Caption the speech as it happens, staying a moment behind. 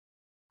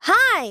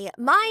Hi,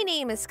 my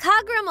name is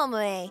Kagura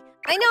Momoe.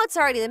 I know it's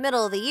already the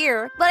middle of the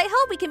year, but I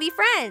hope we can be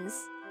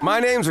friends.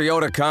 My name's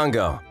Ryota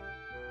Kongo,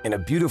 and a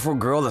beautiful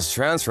girl has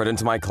transferred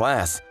into my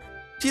class.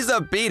 She's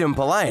upbeat and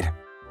polite.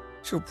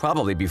 She'll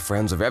probably be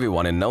friends with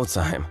everyone in no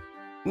time.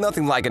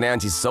 Nothing like an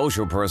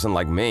antisocial person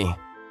like me.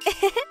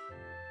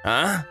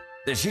 Huh?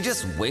 Did she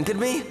just wink at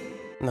me?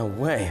 No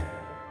way.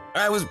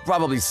 I was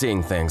probably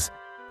seeing things,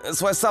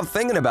 so I stopped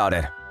thinking about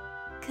it.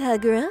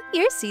 Kagura,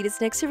 your seat is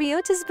next to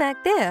Ryota's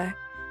back there.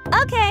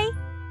 Okay.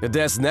 The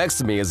desk next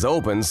to me is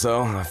open,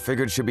 so I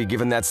figured she'd be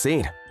given that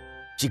seat.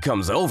 She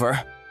comes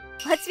over.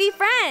 Let's be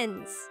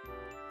friends.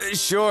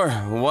 Sure,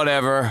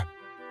 whatever.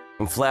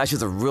 And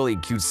flashes a really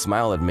cute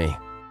smile at me.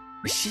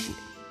 Is she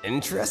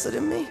interested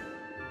in me?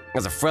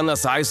 As a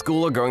friendless high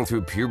schooler going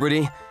through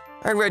puberty,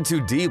 I read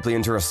too deeply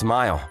into her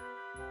smile.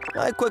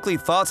 I quickly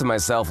thought to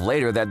myself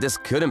later that this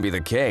couldn't be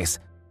the case,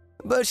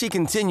 but she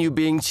continued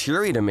being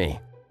cheery to me.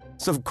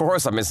 So of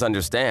course I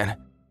misunderstand.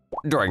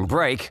 During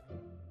break,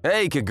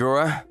 "Hey,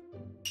 Kagura."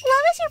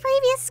 What was your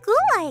previous school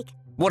like?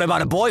 "What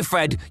about a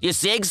boyfriend? You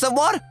seeing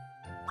someone?"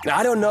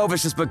 I don't know if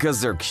it's just because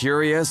they're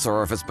curious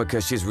or if it's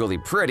because she's really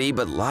pretty,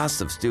 but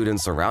lots of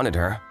students surrounded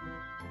her.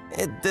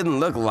 It didn't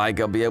look like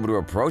I'll be able to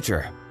approach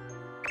her.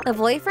 A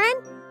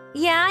boyfriend?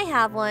 Yeah, I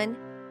have one.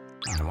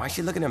 Why is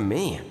she looking at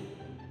me?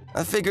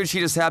 I figured she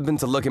just happened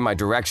to look in my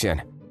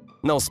direction.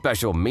 No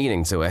special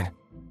meaning to it.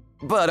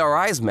 But our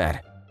eyes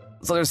met,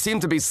 so there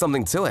seemed to be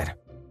something to it.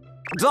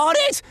 Darn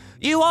it!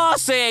 You are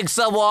seeing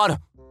someone!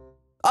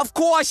 Of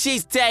course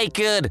she's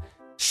taken!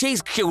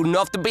 She's cute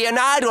enough to be an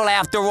idol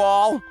after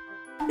all!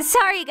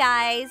 Sorry,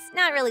 guys.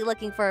 Not really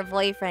looking for a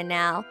boyfriend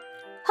now.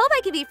 Hope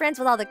I can be friends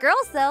with all the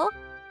girls, though.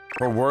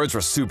 Her words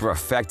were super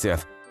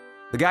effective.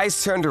 The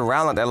guys turned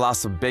around like they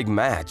lost a big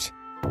match.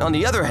 On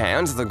the other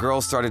hand, the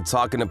girls started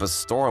talking up a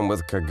storm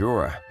with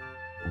Kagura.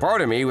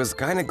 Part of me was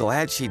kinda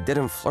glad she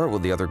didn't flirt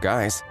with the other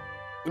guys.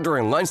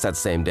 During lunch that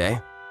same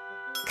day.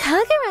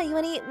 Kagura, you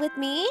wanna eat with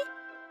me?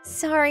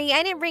 Sorry,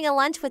 I didn't bring a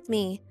lunch with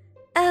me.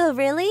 Oh,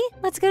 really?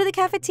 Let's go to the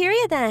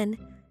cafeteria then.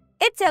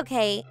 It's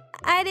okay.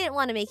 I didn't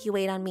want to make you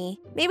wait on me.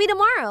 Maybe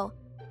tomorrow.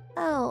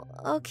 Oh,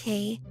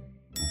 okay.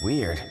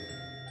 Weird.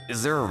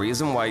 Is there a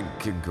reason why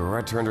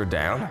Kagura turned her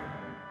down?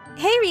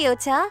 Hey,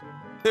 Ryota.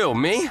 Who,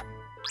 me?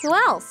 Who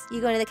else?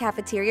 You going to the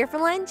cafeteria for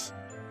lunch?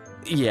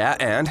 Yeah,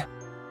 and?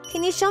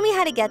 Can you show me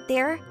how to get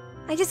there?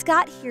 I just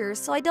got here,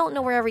 so I don't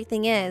know where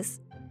everything is.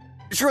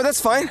 Sure,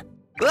 that's fine.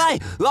 Hey,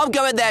 I'm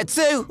going there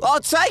too. I'll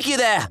take you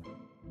there.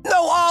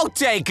 No, I'll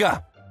take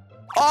her.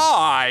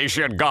 I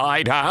should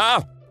guide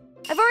her.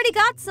 I've already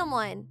got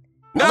someone.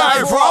 No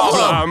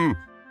problem.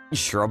 You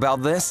sure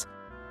about this?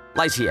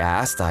 Like she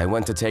asked, I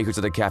went to take her to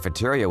the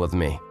cafeteria with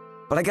me,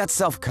 but I got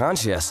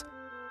self-conscious.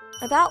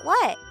 About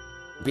what?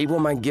 People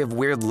might give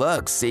weird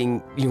looks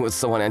seeing you with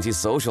someone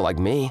antisocial like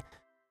me.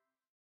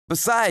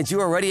 Besides, you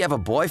already have a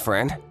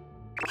boyfriend.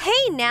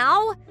 Hey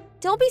now!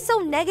 Don't be so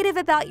negative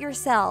about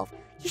yourself.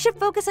 You should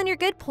focus on your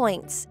good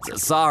points.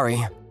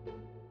 Sorry.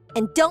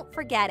 And don't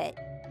forget it.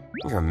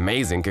 You're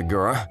amazing,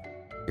 Kagura.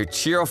 You're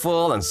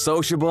cheerful and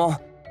sociable,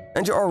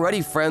 and you're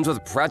already friends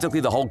with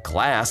practically the whole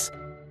class.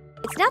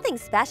 It's nothing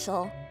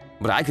special.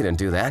 But I couldn't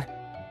do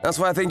that. That's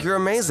why I think you're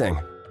amazing.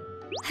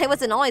 I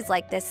wasn't always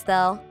like this,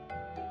 though.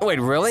 Wait,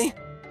 really?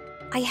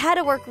 I had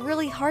to work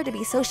really hard to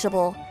be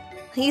sociable.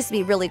 I used to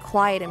be really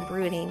quiet and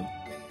brooding.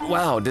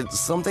 Wow, did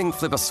something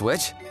flip a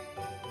switch?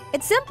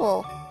 It's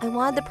simple. I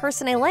wanted the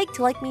person I liked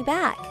to like me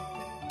back.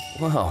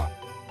 Whoa.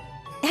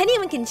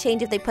 Anyone can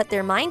change if they put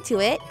their mind to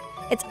it.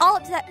 It's all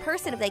up to that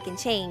person if they can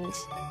change.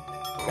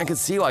 I can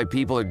see why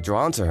people are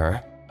drawn to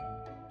her.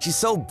 She's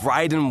so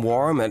bright and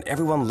warm and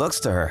everyone looks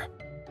to her.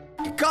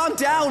 Calm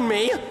down,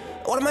 me!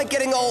 What am I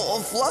getting all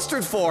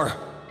flustered for?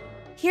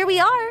 Here we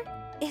are.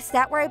 Is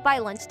that where I buy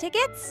lunch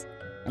tickets?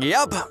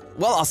 Yep.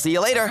 Well, I'll see you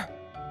later.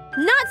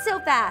 Not so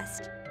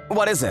fast.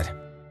 What is it?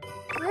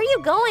 Where are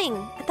you going?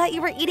 I thought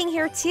you were eating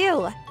here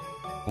too.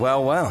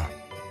 Well, well.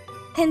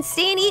 Then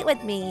stay and eat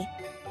with me.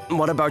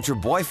 What about your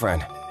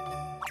boyfriend?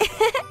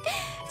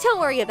 Don't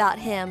worry about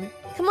him.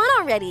 Come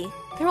on already.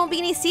 There won't be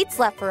any seats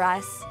left for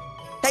us.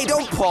 Hey,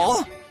 don't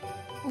pull!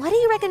 What do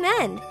you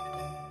recommend?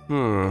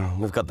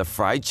 We've got the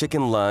fried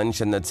chicken lunch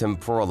and the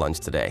tempura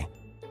lunch today.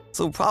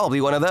 So probably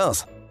one of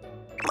those.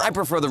 I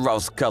prefer the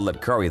roast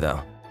cutlet curry,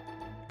 though.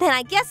 Then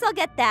I guess I'll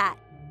get that.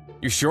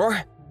 You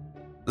sure?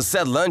 The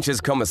said lunches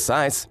come with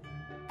sides.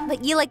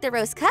 But you like the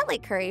roast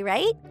cutlet curry,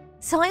 right?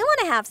 So I want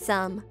to have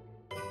some.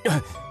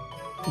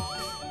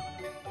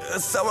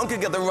 Someone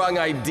could get the wrong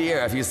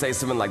idea if you say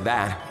something like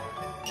that.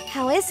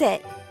 How is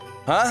it?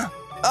 Huh?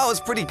 Oh, it's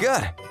pretty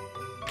good.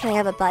 Can I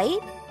have a bite?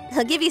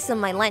 I'll give you some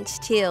of my lunch,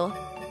 too.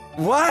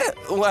 What?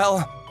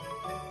 Well,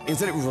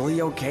 is it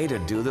really okay to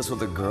do this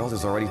with a girl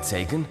who's already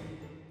taken?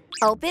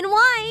 Open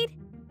wide.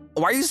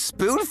 Why are you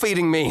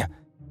spoon-feeding me?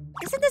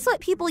 Isn't this what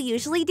people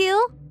usually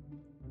do?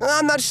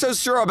 I'm not so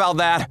sure about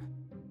that.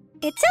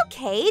 It's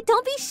okay.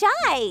 Don't be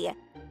shy.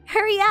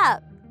 Hurry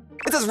up.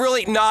 This is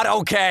really not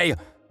okay.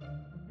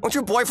 Won't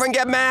your boyfriend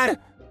get mad?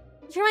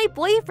 You're my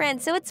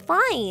boyfriend, so it's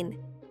fine.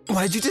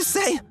 What did you just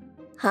say?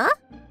 Huh?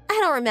 I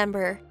don't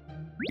remember.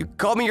 You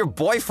called me your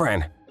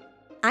boyfriend.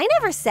 I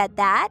never said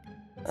that.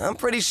 I'm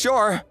pretty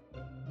sure.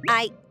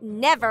 I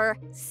never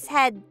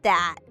said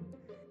that.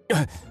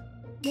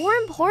 More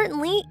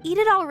importantly, eat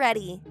it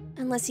already.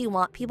 Unless you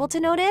want people to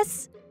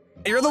notice.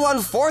 You're the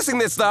one forcing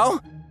this, though.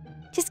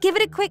 Just give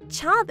it a quick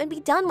chomp and be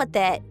done with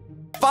it.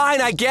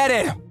 Fine, I get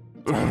it.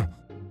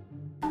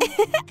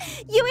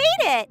 You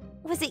ate it!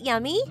 Was it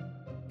yummy?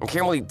 I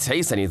can't really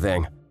taste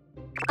anything.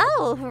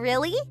 Oh,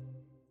 really?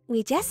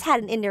 We just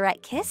had an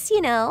indirect kiss,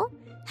 you know.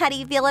 How do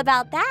you feel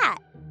about that?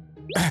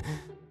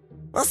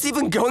 What's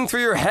even going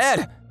through your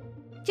head?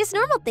 Just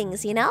normal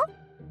things, you know?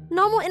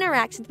 Normal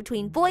interactions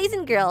between boys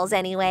and girls,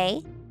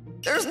 anyway.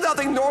 There's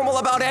nothing normal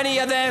about any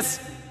of this.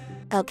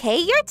 Okay,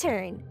 your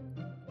turn.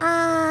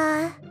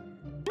 I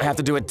have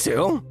to do it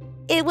too?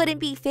 It wouldn't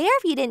be fair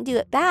if you didn't do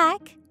it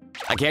back.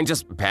 I can't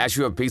just pass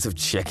you a piece of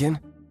chicken?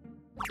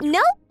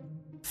 Nope.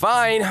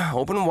 Fine,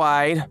 open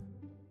wide.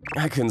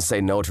 I couldn't say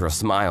no to her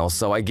smile,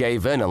 so I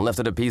gave in and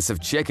lifted a piece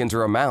of chicken to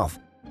her mouth.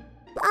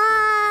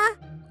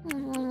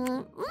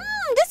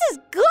 This is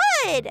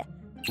good!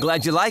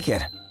 Glad you like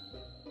it.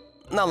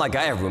 Not like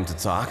I have room to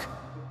talk.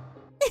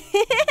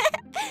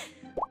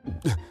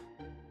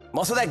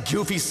 Also, that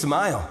goofy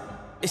smile.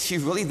 Is she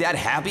really that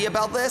happy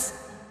about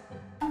this?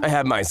 I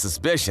had my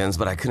suspicions,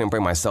 but I couldn't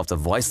bring myself to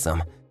voice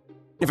them.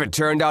 If it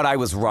turned out I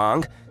was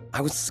wrong,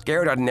 I was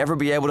scared I'd never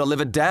be able to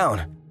live it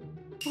down.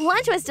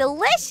 Lunch was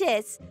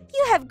delicious!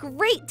 You have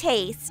great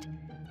taste.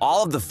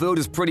 All of the food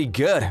is pretty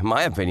good, in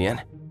my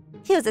opinion.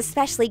 It was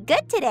especially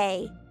good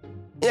today.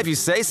 If you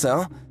say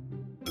so.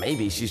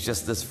 Maybe she's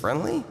just this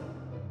friendly?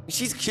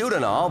 She's cute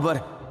and all,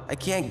 but I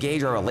can't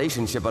gauge our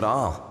relationship at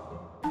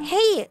all.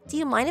 Hey, do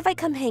you mind if I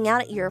come hang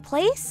out at your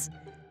place?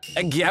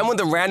 Again with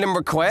the random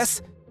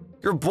request?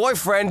 Your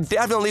boyfriend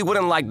definitely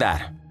wouldn't like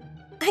that.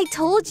 I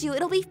told you,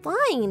 it'll be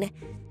fine.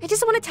 I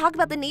just want to talk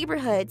about the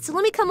neighborhood, so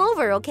let me come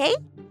over, okay?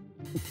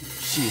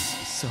 She's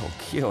so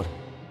cute.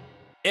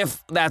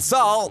 If that's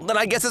all, then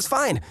I guess it's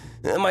fine.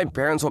 My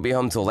parents won't be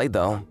home till late,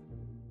 though.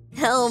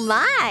 Oh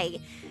my!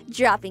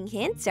 Dropping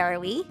hints, are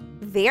we?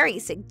 Very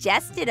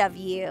suggestive of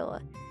you.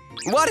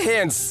 What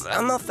hints?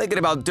 I'm not thinking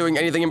about doing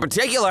anything in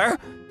particular.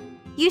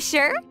 You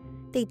sure?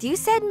 They do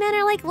said men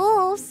are like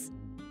wolves.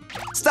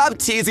 Stop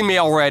teasing me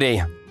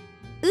already.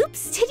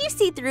 Oops, did you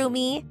see through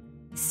me?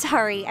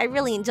 Sorry, I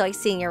really enjoy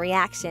seeing your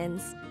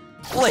reactions.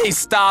 Please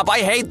stop, I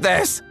hate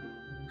this.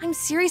 I'm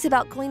serious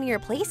about going to your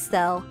place,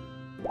 though.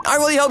 I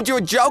really hoped you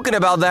were joking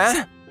about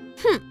that.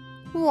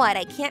 What,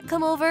 I can't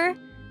come over?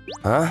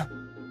 Huh?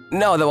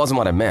 No, that wasn't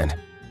what I meant.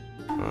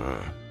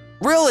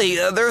 Really,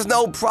 there's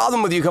no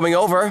problem with you coming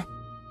over.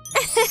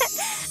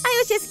 I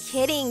was just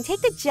kidding,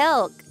 take the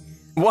joke.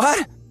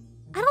 What?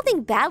 I don't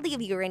think badly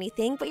of you or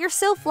anything, but you're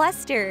so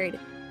flustered.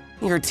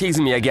 You're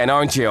teasing me again,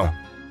 aren't you?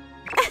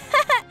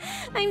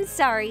 I'm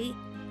sorry.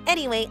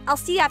 Anyway, I'll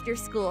see you after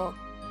school.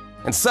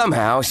 And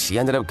somehow, she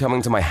ended up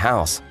coming to my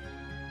house.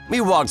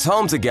 We walked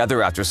home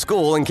together after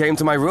school and came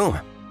to my room.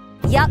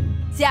 Yup,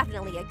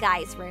 definitely a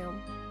guy's room.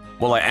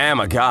 Well, I am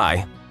a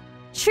guy.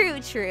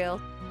 True.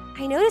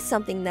 I noticed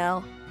something,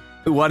 though.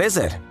 What is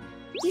it?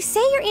 You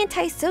say you're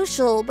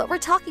antisocial, but we're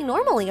talking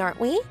normally, aren't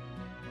we?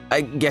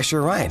 I guess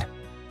you're right.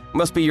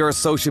 Must be your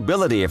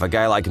sociability if a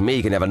guy like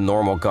me can have a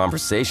normal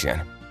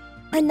conversation.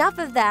 Enough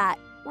of that.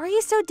 Why are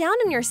you so down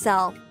on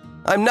yourself?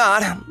 I'm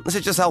not. This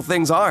is just how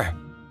things are.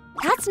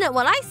 That's not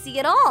what I see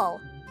at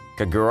all.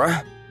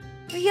 Kagura?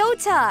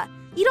 Ryota,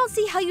 you don't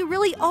see how you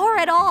really are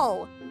at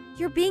all.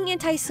 Your being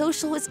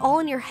antisocial is all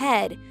in your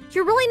head.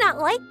 You're really not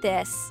like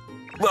this.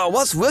 Well,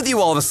 what's with you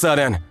all of a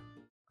sudden?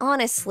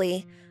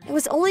 Honestly, I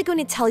was only going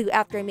to tell you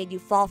after I made you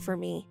fall for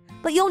me.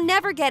 But you'll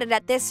never get it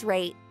at this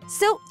rate.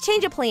 So,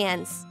 change of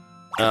plans.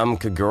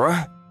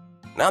 Kagura?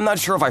 I'm not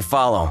sure if I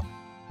follow.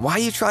 Why are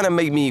you trying to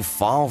make me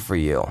fall for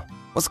you?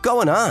 What's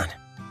going on?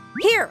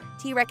 Here,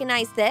 do you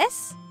recognize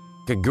this?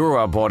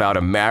 Kagura brought out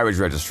a marriage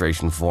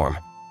registration form,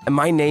 and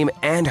my name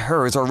and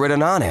hers are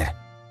written on it.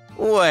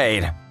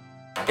 Wait,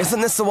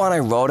 isn't this the one I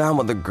wrote on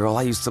with the girl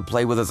I used to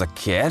play with as a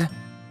kid?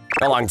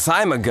 A long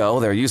time ago,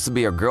 there used to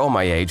be a girl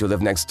my age who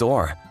lived next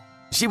door.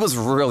 She was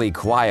really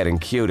quiet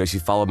and cute as she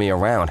followed me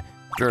around.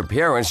 Her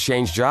parents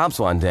changed jobs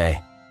one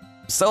day,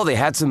 so they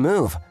had to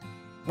move.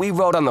 We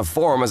wrote on the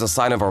form as a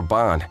sign of our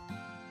bond.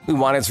 We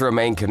wanted to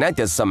remain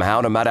connected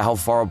somehow, no matter how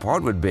far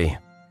apart we'd be.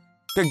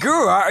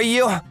 Kagura, are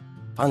you…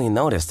 Finally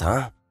noticed,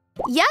 huh?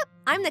 Yep,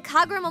 I'm the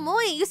Kagura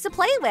Momoe you used to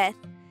play with.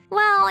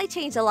 Well, I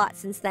changed a lot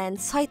since then,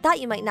 so I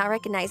thought you might not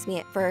recognize me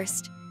at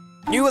first.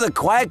 You were the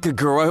quiet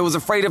Kagura who was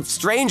afraid of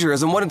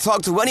strangers and wouldn't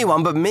talk to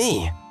anyone but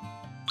me.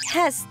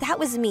 Yes, that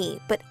was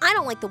me, but I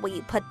don't like the way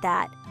you put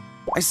that.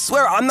 I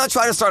swear I'm not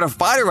trying to start a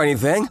fight or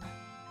anything.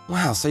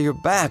 Wow, so you're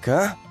back,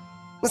 huh?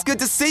 It's good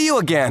to see you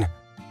again.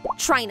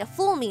 Trying to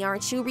fool me,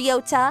 aren't you,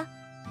 Ryota?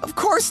 Of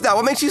course not.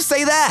 What makes you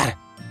say that?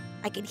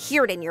 I can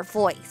hear it in your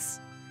voice.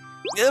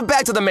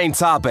 Back to the main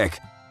topic.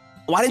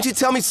 Why didn't you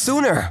tell me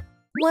sooner?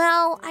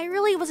 Well, I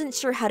really wasn't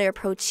sure how to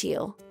approach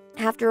you.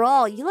 After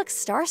all, you look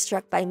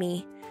starstruck by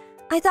me.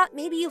 I thought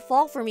maybe you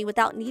fall for me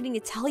without needing to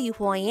tell you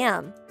who I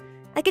am.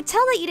 I could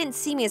tell that you didn't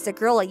see me as the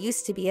girl I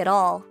used to be at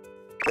all.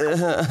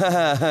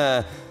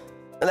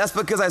 That's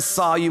because I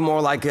saw you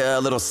more like a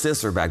little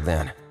sister back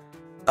then.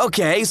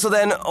 Okay, so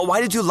then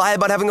why did you lie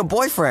about having a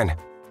boyfriend?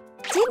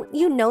 Didn't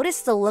you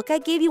notice the look I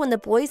gave you when the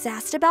boys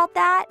asked about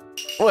that?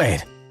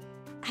 Wait,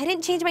 I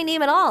didn't change my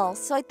name at all,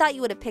 so I thought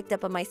you would have picked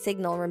up on my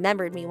signal and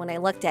remembered me when I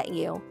looked at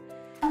you.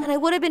 And I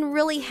would have been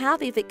really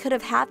happy if it could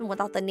have happened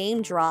without the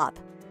name drop.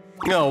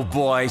 oh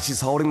boy, she's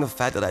holding the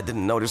fact that I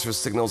didn't notice her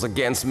signals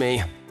against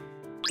me.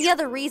 The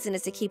other reason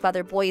is to keep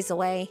other boys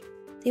away.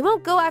 They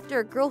won't go after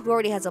a girl who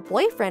already has a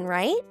boyfriend,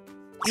 right?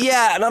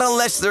 Yeah, not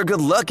unless they're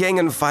good looking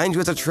and find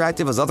you as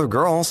attractive as other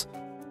girls.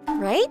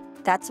 Right?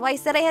 That's why I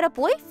said I had a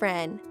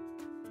boyfriend.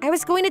 I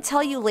was going to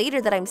tell you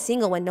later that I'm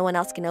single when no one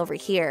else can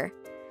overhear.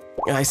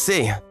 I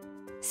see.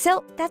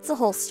 So that's the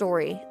whole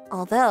story.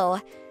 Although,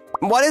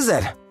 What is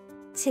it?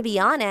 to be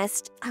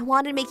honest, I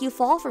wanted to make you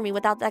fall for me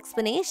without the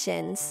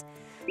explanations.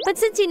 But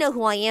since you know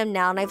who I am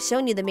now and I've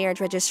shown you the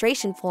marriage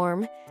registration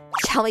form,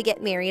 shall we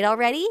get married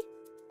already?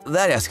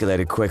 That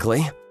escalated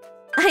quickly.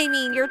 I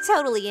mean, you're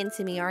totally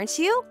into me, aren't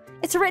you?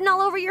 It's written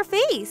all over your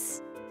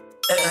face.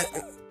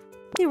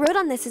 We wrote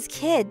on this as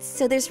kids,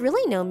 so there's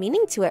really no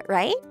meaning to it,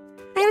 right?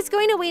 I was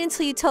going to wait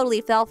until you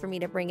totally fell for me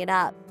to bring it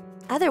up.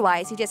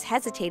 Otherwise, you just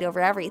hesitate over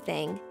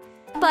everything.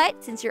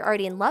 But since you're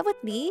already in love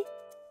with me,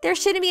 there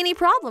shouldn't be any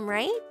problem,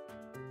 right?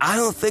 I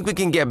don't think we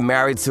can get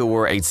married till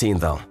we're 18,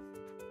 though.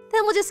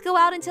 Then we'll just go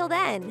out until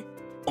then.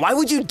 Why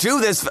would you do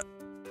this?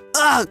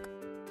 Ugh!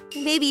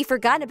 Maybe you've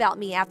forgotten about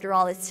me after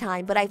all this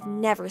time, but I've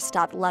never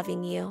stopped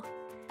loving you.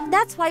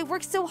 That's why I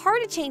worked so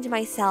hard to change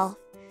myself,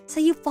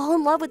 so you fall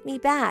in love with me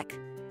back.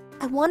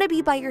 I want to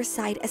be by your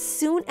side as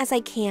soon as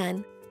I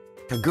can.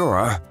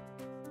 Kagura,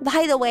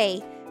 By the way,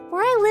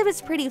 where I live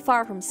is pretty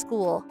far from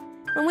school.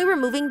 When we were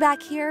moving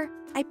back here,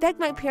 I begged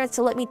my parents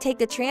to let me take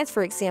the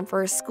transfer exam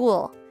for a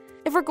school.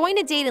 If we're going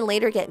to date and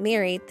later get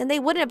married, then they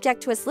wouldn't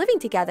object to us living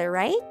together,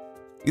 right?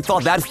 you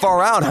thought that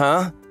far out,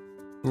 huh?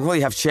 You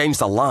really have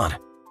changed a lot.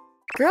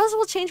 Girls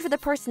will change for the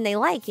person they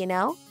like, you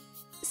know?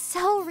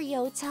 So,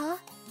 Ryota,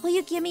 will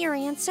you give me your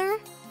answer?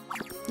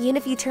 Even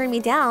if you turn me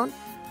down,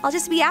 I'll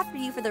just be after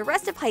you for the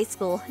rest of high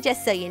school,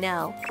 just so you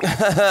know.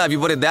 If you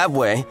put it that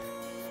way,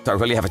 do I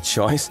really have a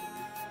choice?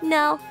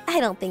 No, I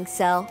don't think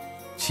so.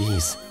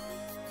 Jeez,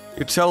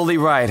 you're totally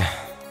right.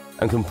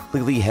 I'm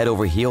completely head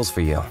over heels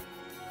for you.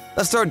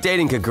 Let's start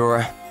dating,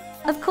 Kagura.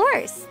 Of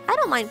course, I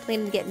don't mind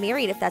planning to get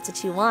married if that's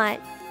what you want.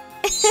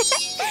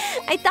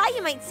 I thought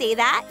you might say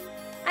that.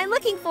 I'm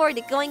looking forward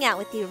to going out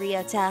with you,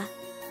 Ryota.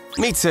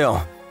 Me too.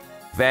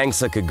 Thanks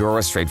to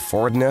Kagura's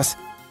straightforwardness,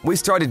 we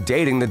started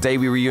dating the day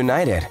we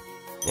reunited.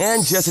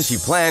 And just as she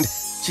planned,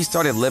 she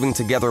started living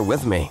together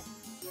with me.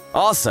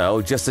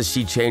 Also, just as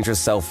she changed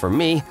herself for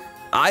me,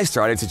 I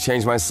started to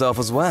change myself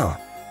as well.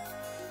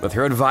 With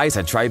her advice,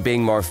 I tried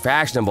being more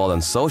fashionable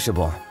and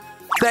sociable.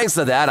 Thanks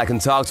to that, I can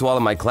talk to all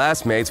of my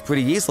classmates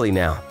pretty easily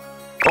now.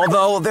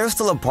 Although, there's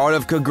still a part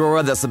of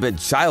Kagura that's a bit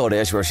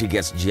childish where she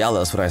gets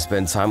jealous when I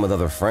spend time with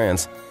other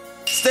friends.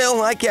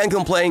 Still, I can't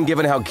complain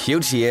given how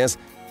cute she is.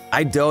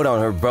 I dote on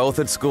her both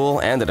at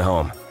school and at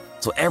home,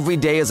 so every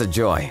day is a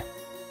joy.